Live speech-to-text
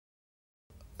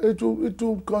It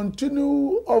will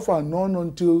continue off and on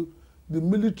until the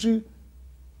military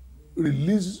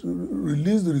release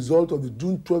the result of the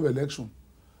June 12 election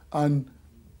and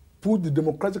put the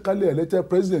democratically elected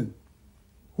president,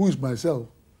 who is myself,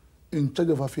 in charge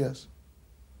of affairs.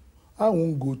 I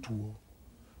won't go to war.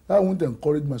 I won't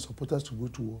encourage my supporters to go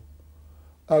to war.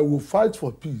 I will fight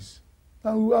for peace,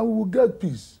 and we will get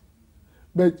peace.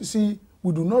 But see,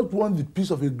 we do not want the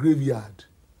peace of a graveyard,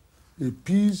 a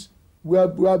peace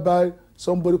whereby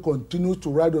somebody continues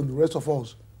to ride on the rest of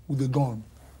us with a gun.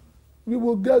 We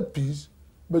will get peace,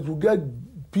 but we'll get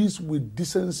peace with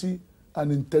decency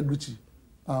and integrity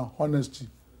and honesty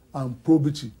and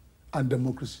probity and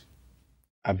democracy.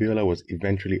 Abiola was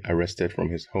eventually arrested from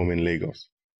his home in Lagos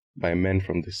by men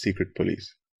from the secret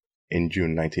police in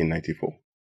June 1994.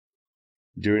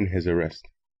 During his arrest,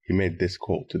 he made this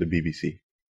call to the BBC.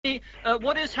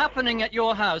 What is happening at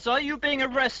your house? Are you being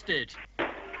arrested?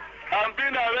 I'm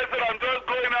being arrested. I'm just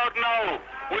going out now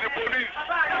with the police.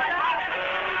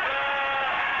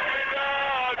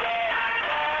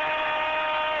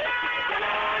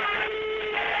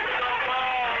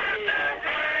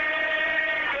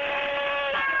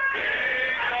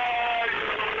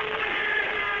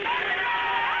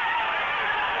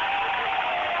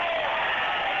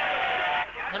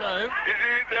 Hello?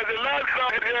 There's a large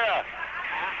crowd here,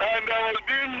 and I was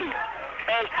being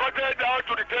escorted out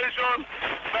to detention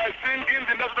by singing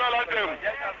the national anthem.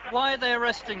 Why are they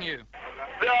arresting you?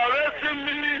 They are arresting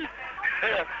me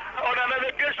on an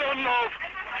allegation of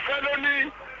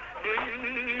felony,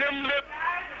 nameless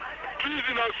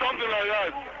treason or something like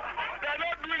that. They're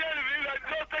not doing anything, they're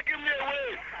just taking me away.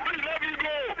 Please let me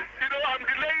go. I'm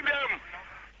delaying them.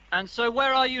 And so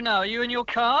where are you now? Are you in your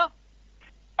car?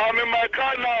 I'm in my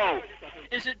car now.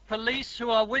 Is it police who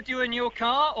are with you in your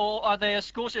car, or are they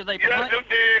escorted? Are they Yes,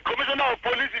 the commissioner of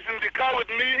police is in the car with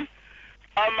me,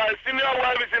 and my senior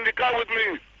wife is in the car with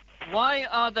me. Why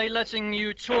are they letting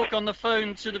you talk on the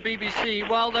phone to the BBC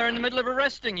while they're in the middle of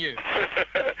arresting you?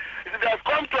 They have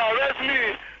come to arrest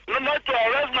me, not to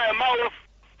arrest my mouth.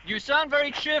 You sound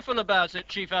very cheerful about it,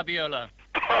 Chief Abiola.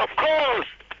 Of course.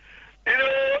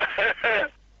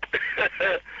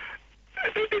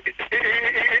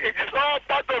 It is all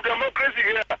part of democracy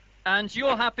here. And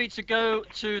you're happy to go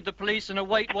to the police and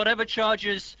await whatever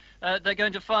charges they're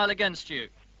going to file against you?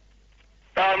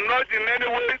 I'm not in any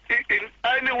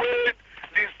way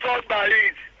disturbed by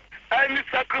it. Any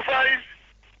sacrifice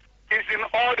is in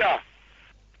order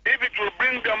if it will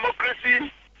bring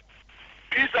democracy,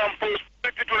 peace and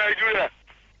prosperity to Nigeria.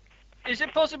 Is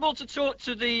it possible to talk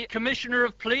to the Commissioner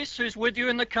of Police who's with you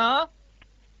in the car?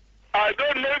 I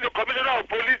don't know if the Commissioner of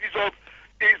Police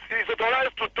is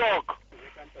authorized to talk.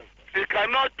 He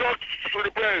cannot talk to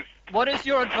the press. What is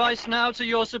your advice now to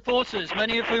your supporters,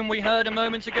 many of whom we heard a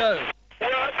moment ago?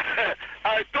 Well,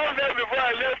 I told them before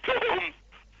I left home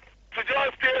to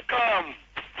just stay calm.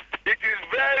 It is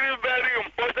very, very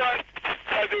important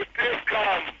that they stay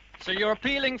calm. So you're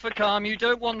appealing for calm. You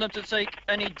don't want them to take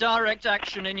any direct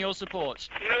action in your support?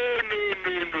 No.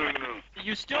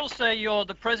 You still say you're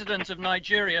the president of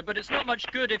Nigeria, but it's not much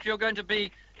good if you're going to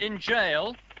be in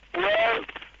jail. Well,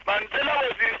 Mandela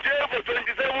was in jail for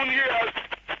 27 years.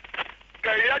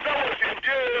 Kenyatta was in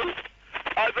jail.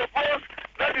 I suppose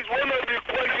that is one of the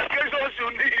qualifications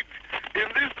you need in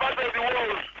this part of the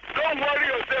world. Don't worry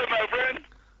yourself, my friend.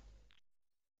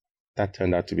 That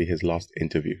turned out to be his last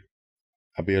interview.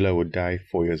 Abiola would die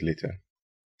 4 years later,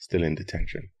 still in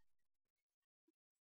detention.